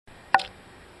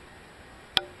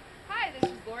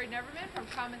Neverman from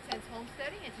Common Sense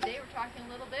Homesteading, and today we're talking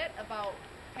a little bit about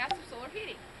passive solar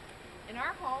heating. In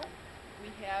our home,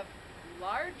 we have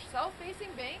large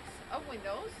south-facing banks of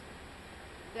windows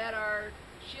that are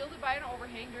shielded by an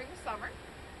overhang during the summer.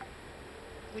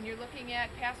 When you're looking at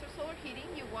passive solar heating,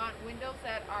 you want windows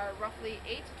that are roughly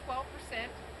 8 to 12%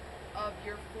 of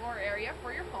your floor area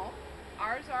for your home.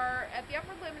 Ours are at the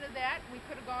upper limit of that. We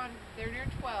could have gone, they're near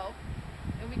 12.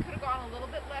 And we could have gone a little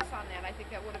bit less on that. I think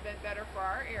that would have been better for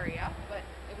our area, but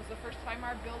it was the first time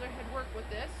our builder had worked with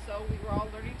this, so we were all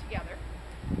learning together.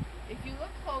 If you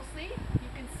look closely, you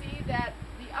can see that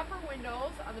the upper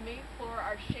windows on the main floor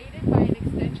are shaded by an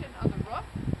extension of the roof,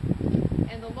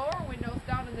 and the lower windows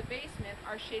down in the basement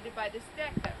are shaded by this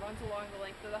deck that runs along the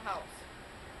length of the house.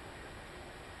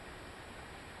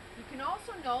 You can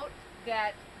also note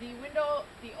that the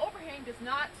overhang does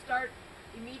not start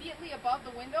immediately above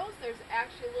the windows. There's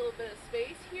actually a little bit of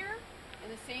space here,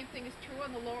 and the same thing is true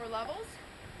on the lower levels.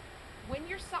 When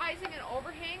you're sizing an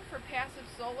overhang for passive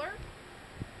solar,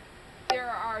 there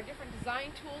are different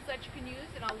design tools that you can use,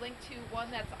 and I'll link to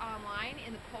one that's online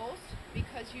in the post,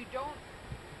 because you don't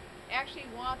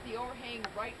actually want the overhang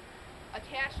right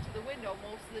attached to the window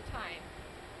most of the time.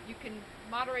 You can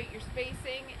moderate your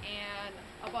spacing and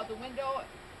above the window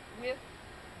with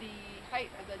the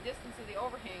height or the distance of the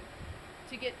overhang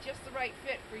to get just the right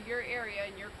fit for your area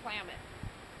and your climate.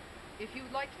 If you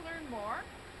would like to learn more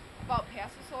about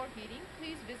passive solar heating,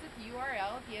 please visit the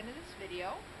URL at the end of this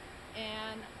video,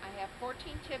 and I have 14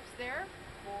 tips there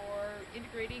for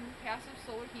integrating passive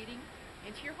solar heating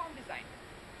into your home design.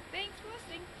 Thanks for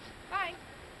listening. Bye.